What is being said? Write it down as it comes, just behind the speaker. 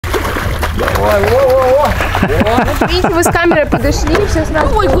Ой, вот видите, вы с камерой подошли, все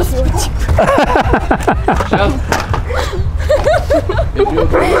сразу. Ой, господи.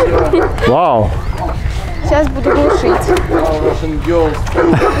 Вау. Сейчас буду глушить.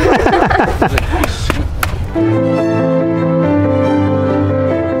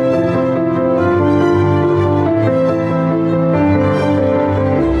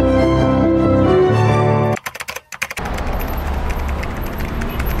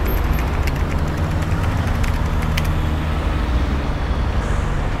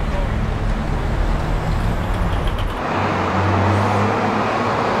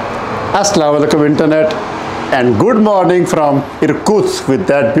 Assalamu alaikum internet and good morning from Irkutsk with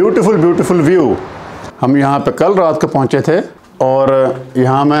that beautiful view. हम यहाँ पे कल रात को पहुँचे थे और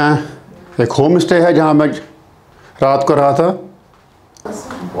यहाँ मैं एक होम स्टे है जहाँ मैं रात को रहा था.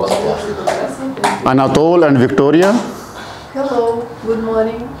 अनातोल and Victoria. Hello, good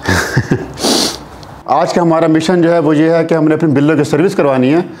morning. आज का हमारा मिशन जो है वो ये है कि हमने अपनी बिल्लो की सर्विस करवानी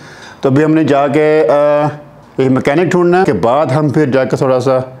है. तो अभी हमने जाके एक मैकेनिक ढूंढना है. के बाद हम फिर जाकर थोड़ा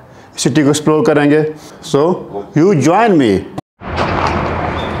सा सिटी को एक्सप्लोर करेंगे. So you join me.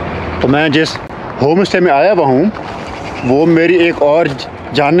 तो मैं जिस होम स्टे में आया हुआ हूँ वो मेरी एक और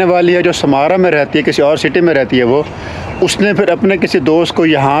जानने वाली है जो समारा में रहती है, किसी और सिटी में रहती है. वो उसने फिर अपने किसी दोस्त को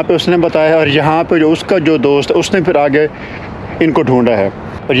यहाँ पे उसने बताया और यहाँ पे जो उसका जो दोस्त है उसने फिर आगे इनको ढूंढा है.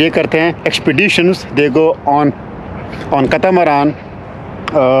 और ये करते हैं expeditions. They go on कतामरान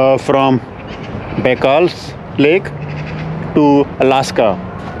from बेकाल्स lake to Alaska.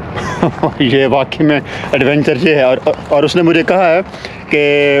 ये वाकई में एडवेंचर ये है. और उसने मुझे कहा है कि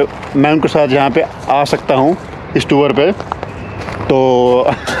मैं उनके साथ यहाँ पे आ सकता हूँ इस टूर पे. तो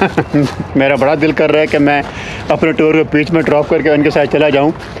मेरा बड़ा दिल कर रहा है कि मैं अपने टूर को बीच में ड्रॉप करके उनके साथ चला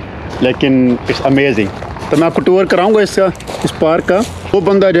जाऊँ. लेकिन इट्स अमेजिंग. तो मैं आपको टूर कराऊँगा इस पार्क का. वो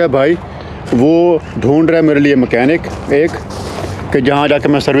बंदा जो है भाई वो ढूंढ रहा है मेरे लिए मैकेनिक एक कि जहाँ जाकर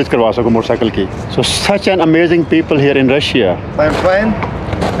मैं सर्विस करवा सकूँ मोटरसाइकिल की. सो such an amazing people here in Russia. I'm fine.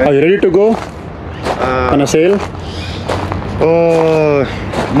 Are you ready to go on a sail? Oh,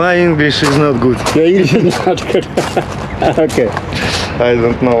 my English is not good. Your English is not good. Okay. I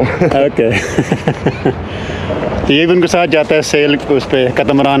don't know. Okay. तो ये भी उनके साथ जाता है cell उस पे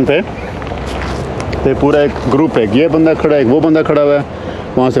कतमरान पे. तो पूरा एक ग्रुप है. ये बंदा खड़ा है, वो बंदा खड़ा हुआ है,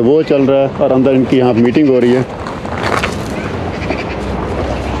 वहाँ से वो चल रहा है और अंदर इनकी यहाँ मीटिंग हो रही है.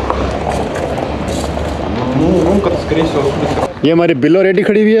 ये हमारी बिल्लो रेडी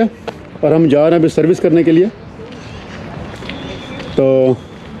खड़ी हुई है और हम जा रहे हैं अभी सर्विस करने के लिए. तो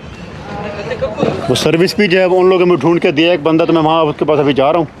वो सर्विस भी जो है उन लोगों ने ढूंढ के दिया एक बंदा. तो मैं वहाँ उसके पास अभी जा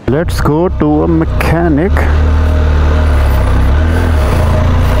रहा हूँ. Let's go to a mechanic.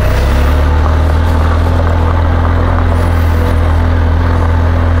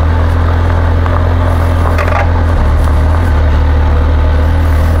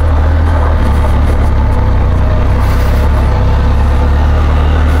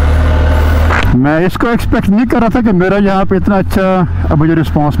 मैं इसको एक्सपेक्ट नहीं कर रहा था कि मेरा यहाँ पे इतना अच्छा मुझे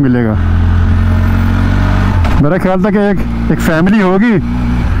रिस्पांस मिलेगा. मेरा ख्याल था कि एक फैमिली होगी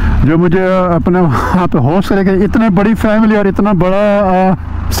जो मुझे अपने वहाँ पे होस्ट करेगी. इतने बड़ी फैमिली और इतना बड़ा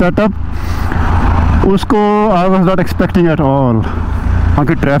सेटअप उसको I was not expecting at all. वहाँ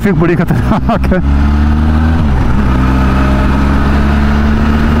की ट्रैफिक बड़ी खतरनाक है.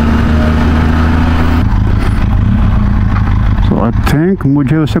 आई थिंक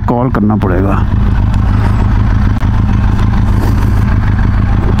मुझे उसे कॉल करना पड़ेगा.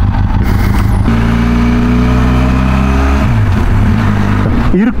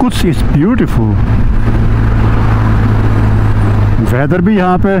 Irkutsk is beautiful. वेदर भी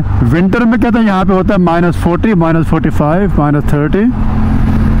यहाँ पे विंटर में कहते हैं यहाँ पे होता है -40, -45, -30.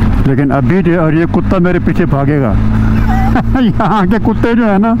 लेकिन अभी जो और ये कुत्ता मेरे पीछे भागेगा. यहाँ के कुत्ते जो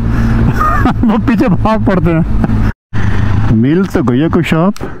है ना वो पीछे भाग पड़ते हैं. Meal to go to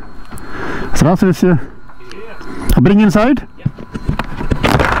shop. Здравствуйте. Bring inside?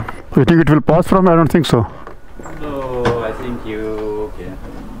 You think it will pass from? I don't think so. No, I think you okay.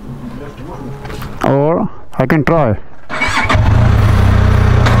 Or I can try.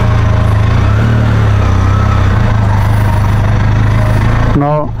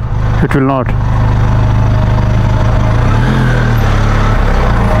 No, it will not.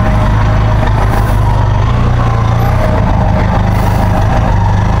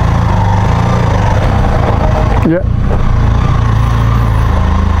 Yeah.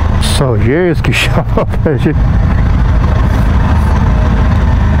 So ये इसकी shop है जी.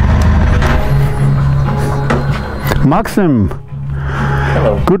 Maxim.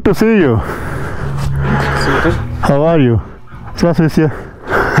 Hello. Good to see you. Super. How are you? Здравствуйте.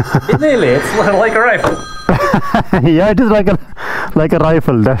 Nearly, it's like a rifle. Yeah, it is like a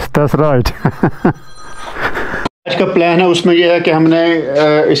rifle. That's right. आज का plan है उसमें ये है कि हमने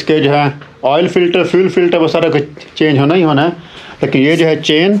इसके जो है ऑयल फिल्टर, फ्यूल फिल्टर वो सारा कुछ चेंज होना ही होना है, लेकिन ये जो है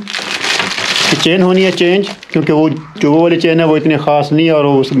चेन होनी है चेंज, क्योंकि वो जो वो वाली चेन है वो इतनी ख़ास नहीं है और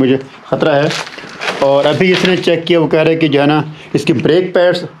वो उसमें मुझे ख़तरा है। और अभी इसने चेक किया, वो कह रहे हैं कि जो है ना इसकी brake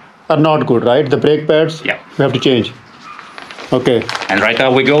pads are not good, right? The brake pads we have to change. Okay. And right now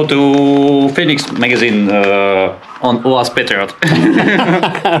we go to Phoenix magazine on last Patriot.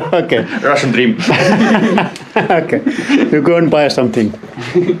 Okay. Russian dream. Okay. You go and buy something.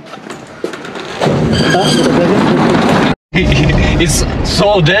 It's so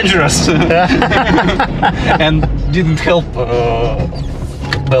dangerous and didn't help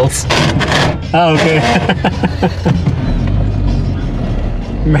belts. Okay.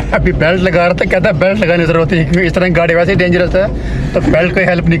 मैं अभी belt लगा रहा था, कहता belt लगाने की ज़रूरत है क्योंकि इस तरह की गाड़ी वैसे ही डेंजरस है, तो बेल्ट कोई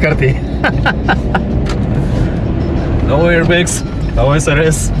हेल्प नहीं करती। No airbags, no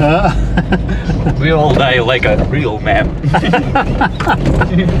SRS. We all die like a real man.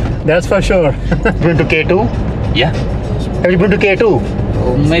 That's for sure. Been to K2? Yeah. Have you been to K2?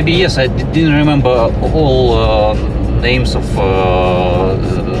 Maybe yes. I didn't remember all names of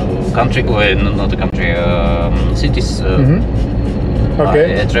country. Not the country. Cities.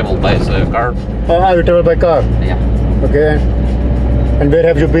 Okay. I traveled by the car. You travel by car? Yeah. Okay. And where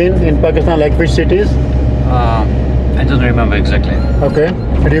have you been in Pakistan? Like which cities? I don't remember exactly. Okay.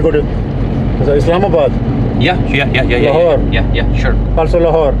 Did you go to Islamabad? Yeah. Lahore? Yeah, sure. Also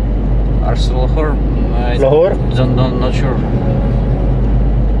Lahore? Also Lahore? Lahore? Not sure.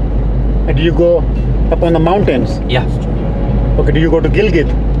 And do you go up on the mountains? Yeah. Okay, do you go to Gilgit?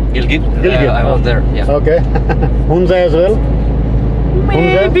 Gilgit? Gilgit. I was there, yeah. Okay. Hunza as well?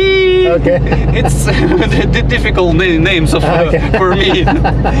 Maybe. Okay. It's the difficult names of for me.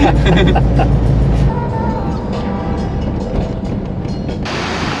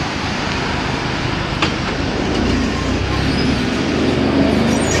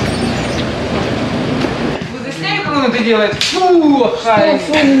 Ты делаешь?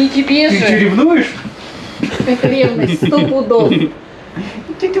 Фу, не тебе же. Ты ревнуешь? Это ревность, 100 пудов.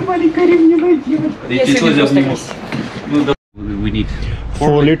 Ты маленькая ревнивая девочка. Я сегодня просто красивая. We need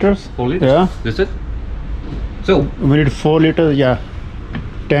 4 liters? 4 liters? Yeah. That's it? So, We need 4 liters, yeah.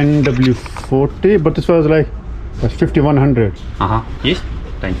 10 W40, but this was like 5100. Есть?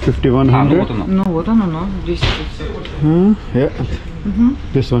 Тань. 5100. Вот оно. Ну вот оно, но здесь. Yeah.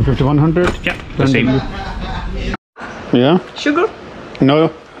 This one 5100. Yeah, the same. Yeah. Sugar? No.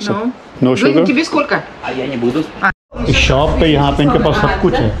 No sugar. Тебе сколько? А я не буду. इस shop पे यहाँ पे इनके पास सब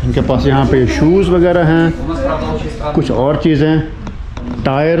कुछ है। इनके पास यहाँ पे शूज़ वगैरह हैं, कुछ और चीज़ें,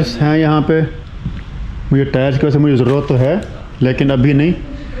 टायर्स हैं यहाँ पे। मुझे टायर्स की वजह से मुझे ज़रूरत तो है, लेकिन अभी नहीं,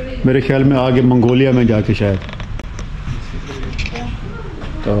 मेरे ख्याल में आगे मंगोलिया में जाके शायद।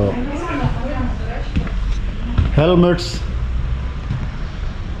 तो हेलमेट्स,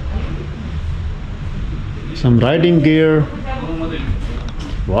 सम राइडिंग गियर।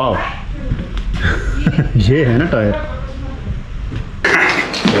 वाह ये है ना टायर।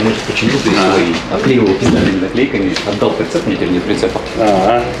 Почему ты оклеивал пистолетными наклейками, отдал прицеп, мне теперь нет прицепа.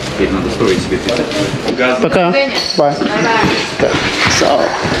 Теперь надо строить себе прицеп. Пока. Bye. So.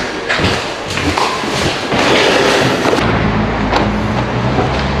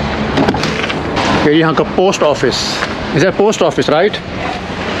 ये यहाँ का post office. Is that post office, right?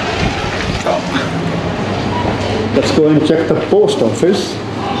 Let's go and check the post office.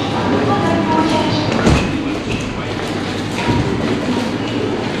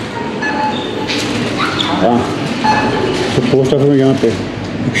 तो पोस्ट ऑफिस में यहाँ पे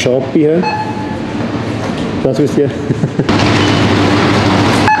एक शॉप भी है, बस इसके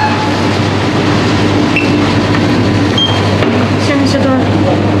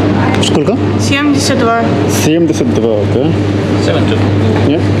Сколько? 72. 72, okay. 72.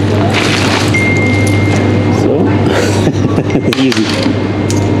 Yeah. So, easy.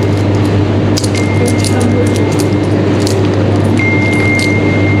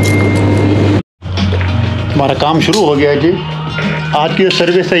 हमारा काम शुरू हो गया जी। आज की जो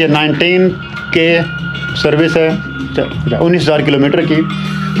सर्विस है ये 19 के सर्विस है, 19,000 किलोमीटर की।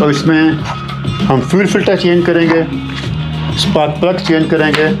 तो इसमें हम फ्यूल फिल्टर चेंज करेंगे, स्पार्क प्लग चेंज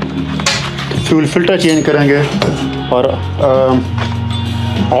करेंगे, फ्यूल फिल्टर चेंज करेंगे और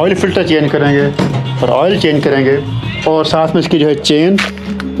ऑयल फिल्टर चेंज करेंगे और ऑयल चेंज करेंगे। और साथ में इसकी जो है चेन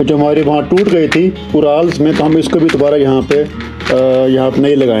जो हमारी वहाँ टूट गई थी उराल्स में, तो हम इसको भी दोबारा यहाँ पे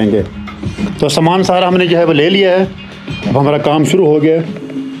नहीं लगाएंगे। तो सामान सारा हमने जो है वो ले लिया है। अब हमारा काम शुरू हो गया।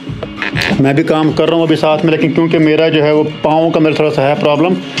 मैं भी काम कर रहा हूँ अभी साथ में, लेकिन क्योंकि मेरा जो है वो पाँव का मेरा थोड़ा सा है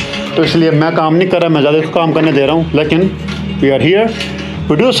प्रॉब्लम, तो इसलिए मैं काम नहीं कर रहा, मैं ज़्यादा काम करने दे रहा हूँ। लेकिन we are here,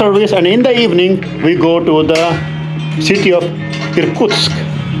 we do service and in the evening we go to the city of Irkutsk.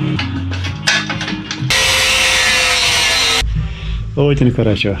 Очень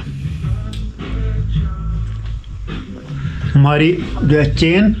хорошо। हमारी जो है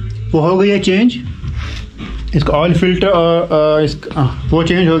चेन वो हो गई है चेंज, इसका ऑयल फिल्टर और इसका वो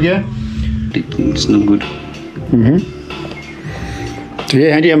चेंज हो गया। It's not good. तो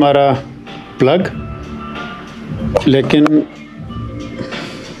ये है जी हमारा प्लग, लेकिन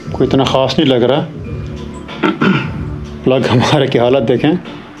कोई इतना ख़ास नहीं लग रहा। प्लग हमारे की हालत देखें।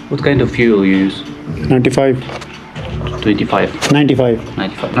 What kind of fuel you use? 95 25. 95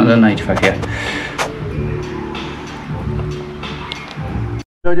 95. No, 95, yeah.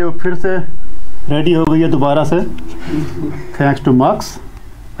 जो फिर से रेडी हो गई है दोबारा से, थैंक्स टू मार्क्स।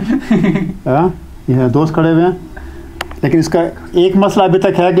 ये दोस्त खड़े हुए हैं, लेकिन इसका एक मसला अभी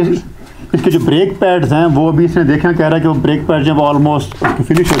तक है कि इसके जो ब्रेक पैड्स हैं वो अभी इसने देखा, कह रहा है कि वो ब्रेक पैड जब ऑलमोस्ट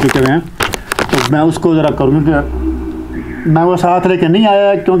फिनिश हो चुके हुए हैं, तो मैं उसको ज़रा करूँगा कि मैं वो साथ लेके नहीं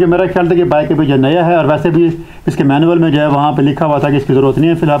आया, क्योंकि मेरा ख्याल था कि बाइक अभी जो नया है, और वैसे भी इसके मैनुअल में जो है वहाँ पे लिखा हुआ था कि इसकी ज़रूरत नहीं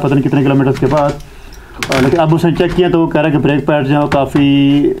है फ़िलहाल, पता नहीं कितने किलोमीटर के बाद। लेकिन अब उसने चेक किया तो वो कह रहा है कि ब्रेक पैड जो है वो काफ़ी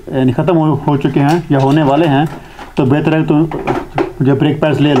ख़त्म हो चुके हैं या होने वाले हैं, तो बेहतर है तो जो ब्रेक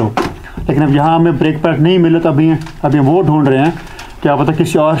पैड्स ले लो। लेकिन अब यहाँ हमें ब्रेक पैड नहीं मिले, तो अभी वो ढूंढ रहे हैं, क्या पता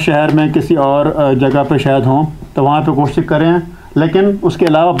किसी और शहर में किसी और जगह पे शायद हों, तो वहाँ पे कोशिश करें। लेकिन उसके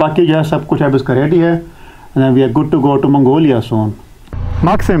अलावा बाकी जो है सब कुछ अब इसका रेडी है, and we are good to go to Mongolia soon.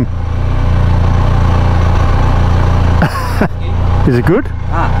 Maxim, is it good?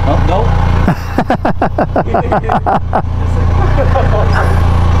 No.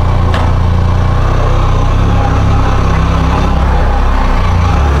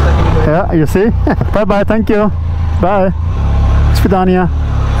 Yeah, you see? Bye bye, thank you. Bye. Svidaniya.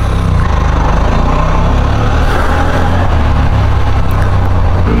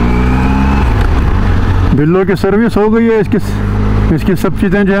 बिल्लो की सर्विस हो गई है, इसकी सब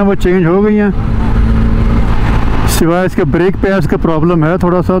चीज़ें जो हैं वो चेंज हो गई हैं, सिवाय इसके ब्रेक पैड्स का प्रॉब्लम है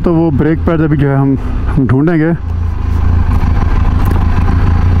थोड़ा सा, तो वो ब्रेक पैड्स अभी जो है हम ढूंढेंगे।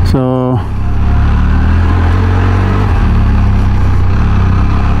 सो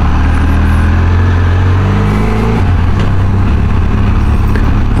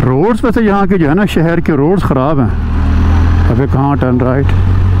रोड्स वैसे यहाँ के जो है ना शहर के रोड्स ख़राब हैं। अबे कहाँ टर्न राइट,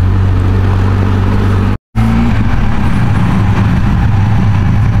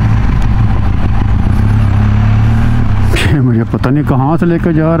 मुझे पता नहीं कहाँ से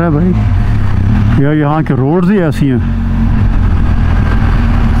लेकर जा रहा है भाई, या यहाँ के रोड्स ही ऐसी हैं।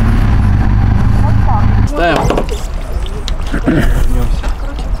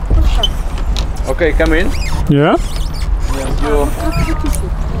 Okay, come in. Yeah.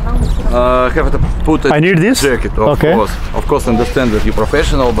 You have to put a I need this jacket. Okay. Of course, understand that you're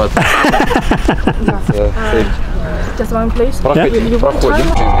professional, but Just one place. проходим.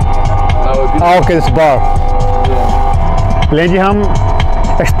 Okay this बार ले जी, हम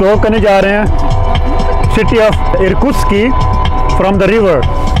एक्सप्लोर करने जा रहे हैं सिटी ऑफ इरकुत्स्क की from the river.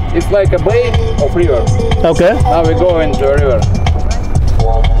 It's like a bay of river. Okay Now we go into a river.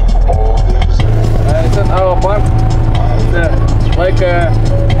 It's in our park. It's like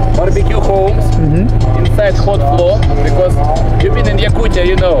barbecue homes inside hot floor, because you've been in Yakutia,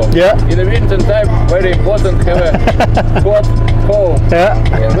 you know. Yeah. In the winter time, very important to have a hot home.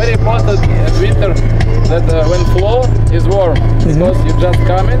 Yeah. And very important in winter that when floor is warm, because you just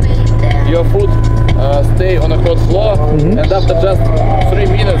come in, your food stay on a hot floor, and after just 3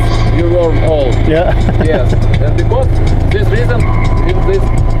 minutes you warm all. Yeah. Yes, and because this reason in these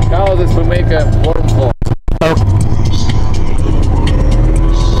houses we make a warm floor.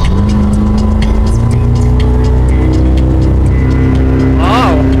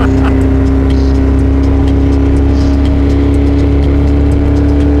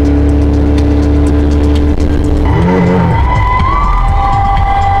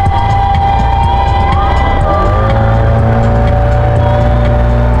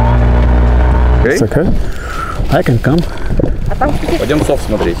 It's okay. I can come. Пойдем сов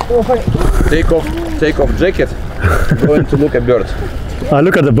смотреть. Take off jacket. Going to look at birds. I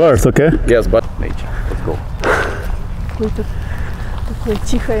look at the birds, okay? Yes, but nature. Let's go. Какое-то такое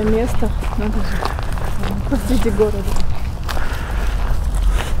тихое место, надо же, посреди города.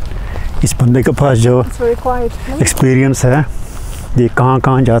 इस बंदे के पास जो It's very quiet. Experience है, ये कहाँ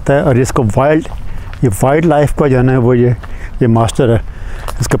कहाँ जाता है, और इसको वाइल्ड लाइफ का जो है ना वो ये मास्टर है,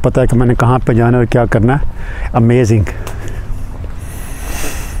 इसको पता है कि मैंने कहाँ पे जाना है और क्या करना है। अमेजिंग।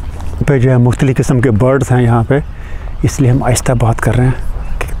 पे जो है मुख्तलिफ़ किस्म के बर्ड्स हैं यहाँ पे, इसलिए हम आहिस्ता बात कर रहे हैं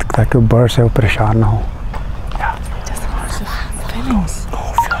ताकि बर्ड्स है वो परेशान ना हो।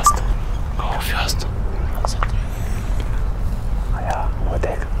 वो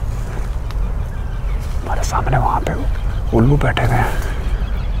देख हमारे सामने वहाँ पे उल्लू बैठे हुए हैं।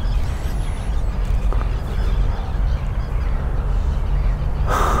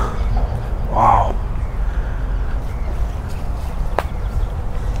 वाह,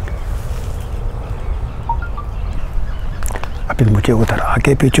 अभी मुझे उधर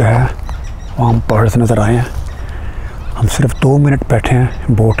आगे भी जो है वहाँ बर्ड्स नज़र आए हैं। हम सिर्फ 2 मिनट बैठे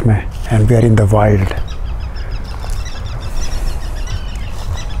हैं बोट में and we are in the wild.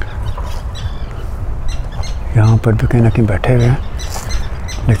 यहाँ पर भी कहीं ना कहीं बैठे हुए हैं,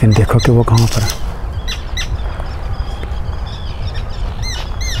 लेकिन देखो कि वो कहाँ पर है।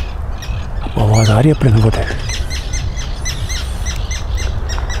 आवाज़ आ रही है अपने को देख।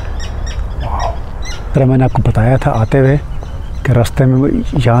 वाह, मैंने आपको बताया था आते हुए कि रास्ते में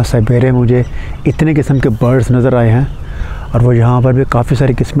यहाँ साइबेरिया में मुझे इतने किस्म के बर्ड्स नज़र आए हैं, और वो यहाँ पर भी काफ़ी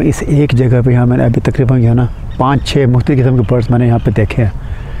सारी किस्में। इस एक जगह पे यहाँ मैंने अभी तकरीबन यहाँ ना 5-6 मुख्तलिफ किस्म के बर्ड्स मैंने यहाँ पे देखे हैं।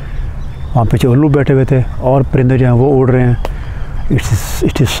 वहाँ पे उल्लू बैठे हुए थे और परिंदे जो हैं वो उड़ रहे हैं।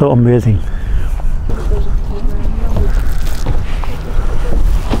 It is so amazing.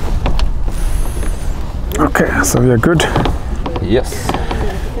 Okay, so we are good. Yes.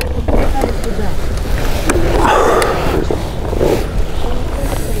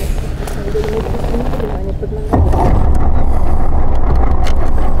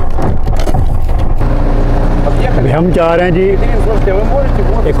 अभी हम जा रहे हैं जी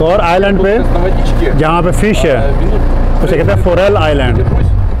एक और आइलैंड पे जहाँ पे फिश है, उसे कहते हैं फोरेल आइलैंड।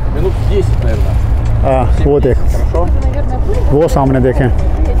 हाँ, वो देख, वो सामने देखें।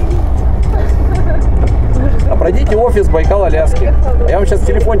 Пройдите офис Байкал Аляски. Я вам сейчас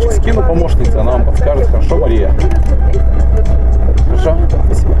телефончик скину помощнице, она вам подскажет. Хорошо, Мария? Хорошо?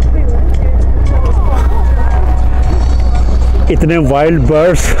 Спасибо. इतने वाइल्ड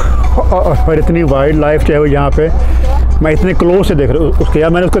बर्ड्स और इतनी वाइल्ड लाइफ जो है वो यहाँ पे मैं इतने क्लोज से देख रहा हूँ। उसके या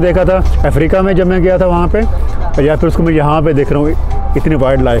मैंने उसको देखा था अफ्रीका में जब मैं गया था वहाँ पे, और या फिर उसको मैं यहाँ पे देख रहा हूँ इतनी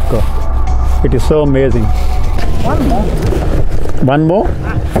वाइल्ड लाइफ का। It is so amazing. One more.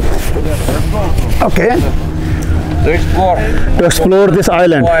 Okay, To explore this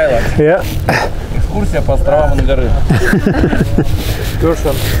island. Yeah. Экскурсия по островам Ангары.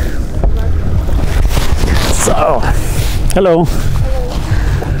 So, hello.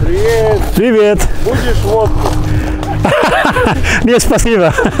 Привет. Привет. Будешь водку? Нет,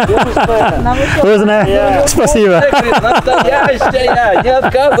 спасибо. Вкусная. Спасибо. Настоящая, не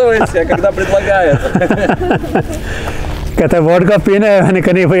отказывайся, когда предлагают. कहता है वोडका पीना है, मैंने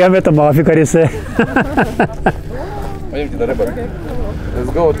कहा नहीं भैया मैं तो माफ़ी करी से। Пойдемте до рыбы. Let's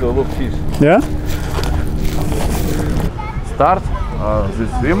go to look fish. Yeah? Start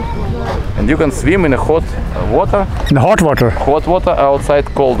this swim, and you can swim in a hot water. In hot water? Hot water outside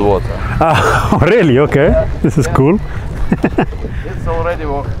cold water. Ah, really? Okay. This is cool. It's already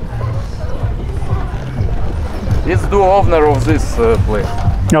work. It's the owner of this place.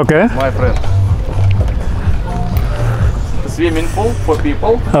 Okay. My friend. Swimming pool for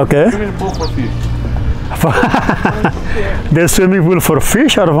people. Okay. Swimming pool for fish. There's swimming pool for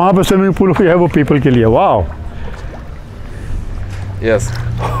fish और वहाँ पे swimming pool है वो people के लिए. Wow. Yes.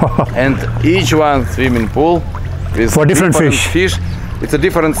 And each one swimming pool with for different fish. It's a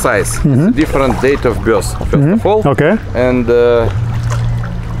different size. It's a different date of birth. First of all. Okay. And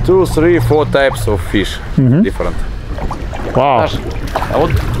 2, 3, 4 types of fish. Different. Wow. А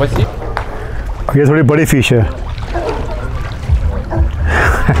вот бассейн. ये थोड़ी बड़ी fish है.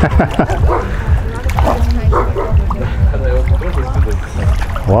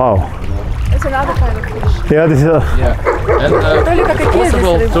 Wow. It's another kind of fish. Yeah, this is a. Yeah. And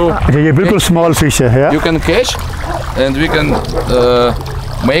possible to. ये बिल्कुल small fish है. Yeah. You can catch, and we can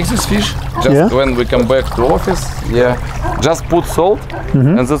make this fish just when we come back to office. Yeah. Just put salt,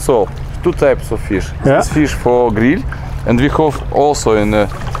 and that's all. 2 types of fish. Yeah. This fish for grill, and we have also in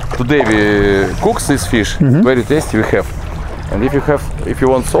today we cook this fish. Very tasty we have. And if you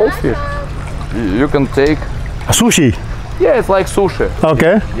want salt fish, you can take. A sushi. Yeah, it's like sushi.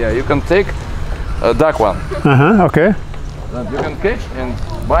 Okay. Yeah, you can take a dark one. Okay. And you can catch and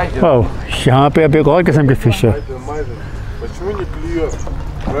buy it. Wow. यहाँ पे अब एक और किस्म की fish है. Почему не клюет?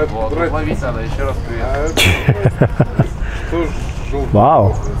 Вот, ловить надо, еще раз привет. Wow.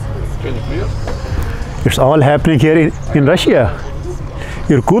 Что, не клюет? It's all happening here in Russia.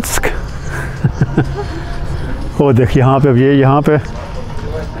 Irkutsk. वो देख यहाँ पे ये यहाँ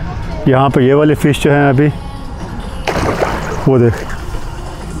पे ये वाले फिश जो हैं अभी वो देख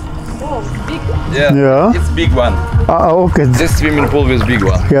Yeah. It's big one. Okay. This swimming pool is big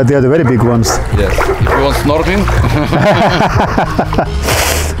one. Yeah, they are the very big ones. Yes. If you want snorkeling,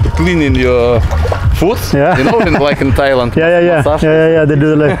 cleaning your foot. Yeah. You know, like in Thailand. Yeah. They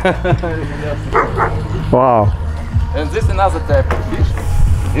do like. Wow. And this another type of fish.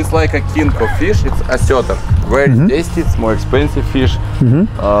 It's like a king of fish. It's a shorturl. Very tasty. It's more expensive fish.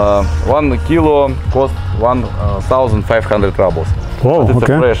 1 kilo costs 1,500 rubles. Whoa, but it's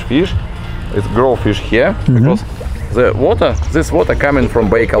okay. a fresh fish. It's grow fish here because the water, this water coming from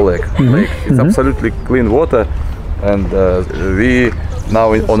Baker Lake. It's absolutely clean water, and we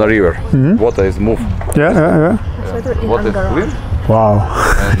now on a river. Water is moved. Yeah. Water is clean. Wow.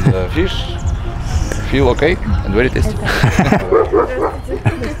 And fish feel okay and very tasty.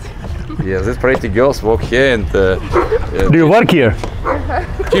 Yeah, these pretty girls walk here and. Do you work here?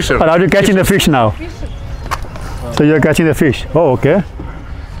 Fisher. Or are you catching the fish now? So you're catching the fish. Oh, okay.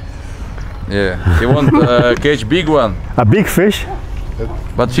 Yeah, he want catch big one. A big fish?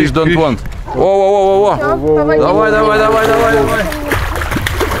 But fish don't want. Whoa. Давай.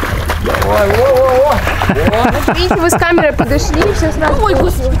 Видите, вы с камерой подошли, все сразу. Ой,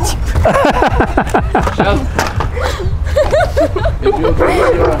 господи.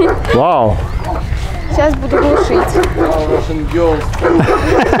 Wow. Сейчас буду глушить.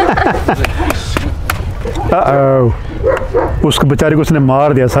 Uh-oh. उसको बेचारे को उसने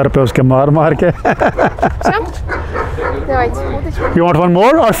मार दिया sir पे उसके मार के. Все? Давайте, удочку. You want one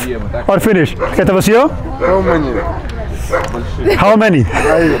more or finish? Это все? How many?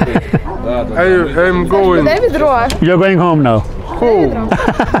 I'm going Дай ведро. You're going home now. home.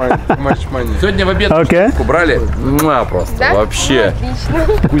 Much money. Сегодня в обед Okay. брали. Просто Да? вообще. Отлично.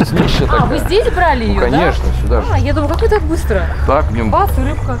 Вкуснища А, так. вы здесь брали ее, Конечно, сюда же. да? А, я думаю, как вы так быстро? Так, в нем Бац, и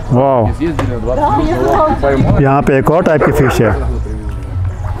рыбка. Wow. съездили 20 минут, поймали. यहाँ पे एक और टाइप की फिश है.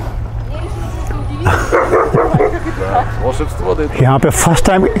 Волшебство дает. यहाँ पे फर्स्ट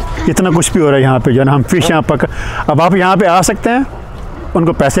टाइम इतना कुछ भी हो रहा है यहाँ पे जो है ना हम फिश यहाँ पक. अब आप यहाँ पे आ सकते हैं,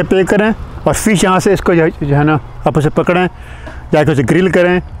 उनको पैसे पे करें और फिश यहाँ से इसको जो है ना आप उसे पकड़ें, जाके उसे ग्रिल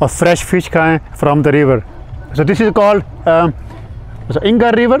करें और फ्रेश फिश खाएं from the river. So this is called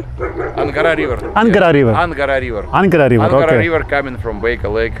Ingar River? Angara River. Angara River. Angara River. Angara River. Angara Okay. River coming from Baker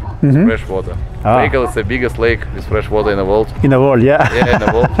Lake, fresh water. Ah. Baker is the biggest lake with fresh water in the world. In the world, yeah. Yeah, in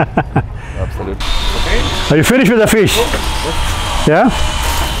the world. Absolutely. Are you finished with the fish? Yeah?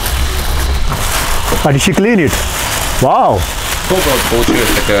 Or did she clean it? Wow. Сколько вот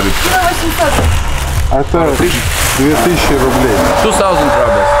получилась такая рыбка? Это 2000 рублей. 2000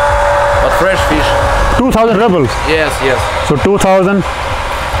 rubles. But fresh fish. 2000 rubles. Yes, yes. So 2000.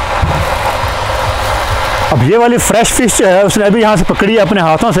 अब ये वाली fresh fish जो है उसने अभी यहाँ से पकड़ी है अपने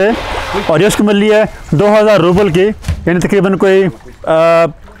हाथों से और ये उसको मिल रही है 2000 रूबल की, यानी तकरीबन कोई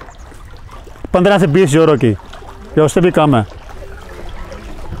 15 से 20 यूरो की, या उससे भी कम है.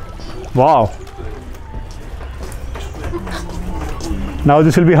 Wow. Now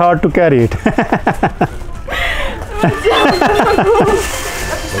this will be hard to carry it.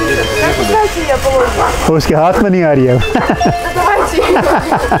 तो उसके हाथ में नहीं आ रही है.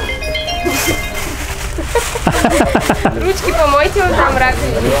 Ручки помойте, вот там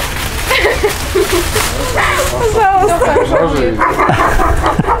раковина. Пожалуйста.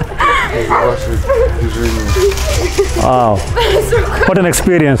 Ваши движения. Wow. What an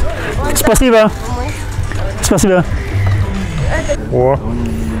experience. Спасибо. Спасибо. О,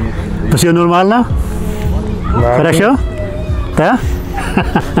 Все нормально? Хорошо? Да?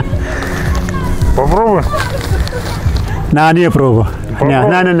 попробуй. На, не пробую.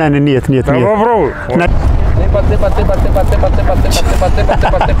 Нет. Да попробуй. На-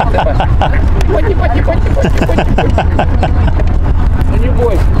 Ну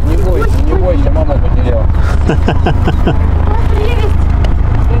не бойся, мама потеряла.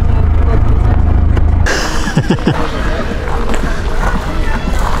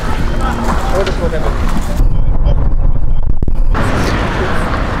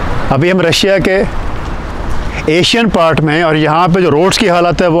 अभी हम रशिया के एशियन पार्ट में हैं और यहाँ पे जो रोड्स की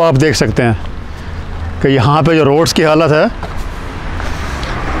हालत है वो आप देख सकते हैं कि यहाँ पे जो रोड्स की हालत है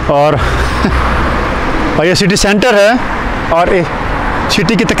और ये सिटी सेंटर है और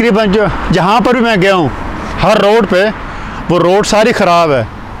सिटी की तकरीबन जो जहाँ पर भी मैं गया हूँ हर रोड पे वो रोड सारी ख़राब है.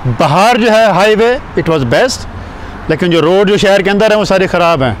 बाहर जो है हाईवे इट वाज बेस्ट, लेकिन जो रोड जो शहर के अंदर है वो सारी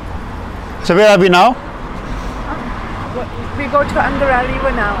ख़राब हैं. So where are we now? We go to Angara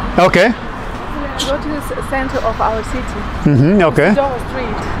River now. Okay. Go to the center of our city. Okay. Door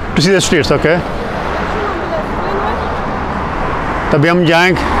street. To see the streets, okay. तभी हम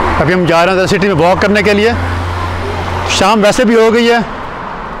जाएंगे, अभी हम जा रहे हैं सिटी में वॉक करने के लिए. शाम वैसे भी हो गई है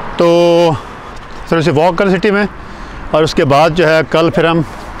तो थोड़ी सी वॉक करें सिटी में, और उसके बाद जो है कल फिर हम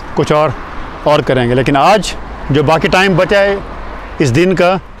कुछ और करेंगे। लेकिन आज जो बाकी टाइम बचा है इस दिन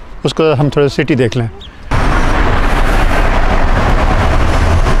का, उसको हम थोड़ा सिटी देख लें।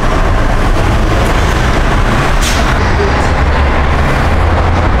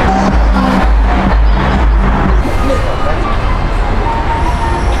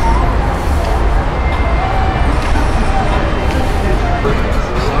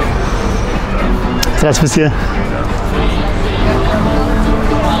 Здравствуйте.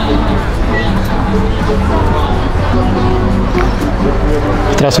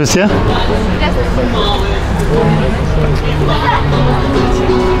 Здравствуйте.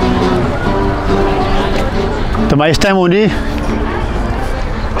 तो मैं इस टाइम हूँ जी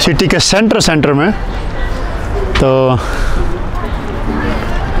सिटी के सेंटर में। तो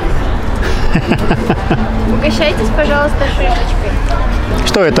Угощайтесь, пожалуйста, шишечкой.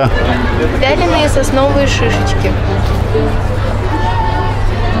 что это? Вяленые сосновые шишечки.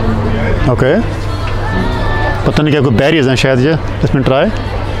 ओके, पता नहीं क्या कोई बेरीज हैं शायद ये, इसमें try.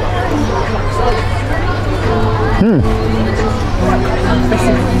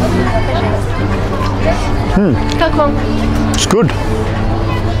 Как вам? It's good.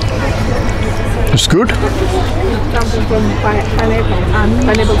 It's good.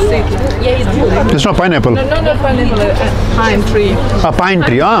 Pineapple seed. It's not pineapple. No, pineapple. Pine tree. A pine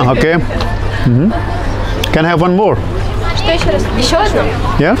tree. Ah, okay. Can I have one more? Что еще раз? Еще одно?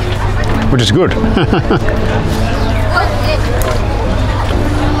 Yeah, which is good.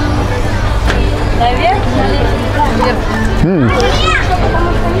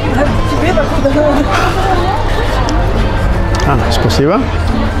 Спасибо.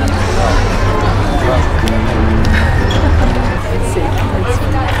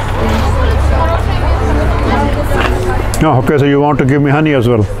 Oh, okay, so you want to give me honey as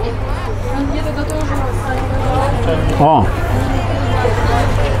well? Oh.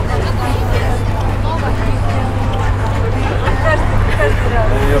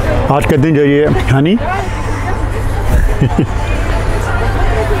 आज के दिन जो ये Honey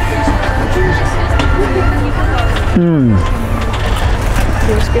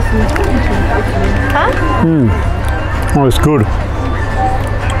Oh, it's good.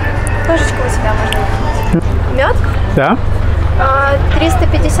 Ложечку у себя можно. Мед? Да?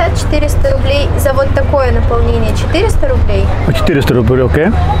 350-400 рублей за вот такое наполнение. 400 рублей. 400 рублей, окей.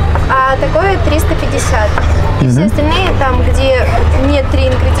 А такое 350. И все остальные, там, где нет 3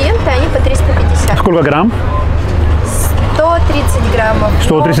 ингредиента, они по 350. Сколько грамм? 130 граммов.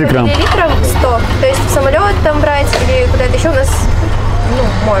 130 грамм. Миллилитров 100. То есть в самолет там брать или куда-то еще у нас,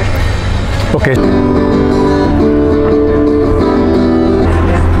 можно. Окей.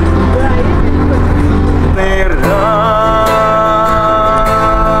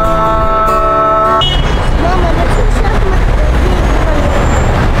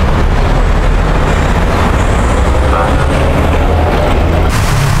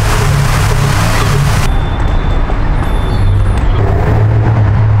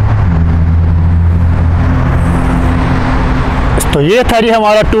 तो ये था जी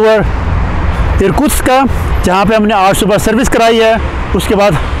हमारा tour Irkutsk का, जहाँ पे हमने आज सुबह सर्विस कराई है। उसके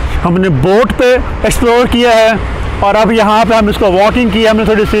बाद हमने बोट पे एक्सप्लोर किया है, और अब यहाँ पे हम इसको वॉकिंग की है हमने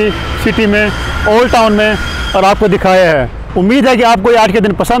थोड़ी सी सिटी में, ओल्ड टाउन में, और आपको दिखाया है। उम्मीद है कि आपको ये आज के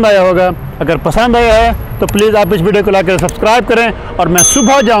दिन पसंद आया होगा। अगर पसंद आया है तो प्लीज़ आप इस वीडियो को लाकर सब्सक्राइब करें, और मैं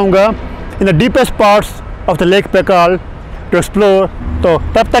सुबह जाऊँगा in the deepest parts of the lake पैकाल to explore. तो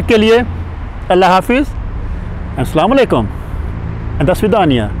तब तक के लिए अल्लाह हाफिज़, अस्सलाम वालेकुम, and das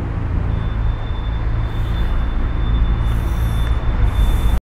Vidania.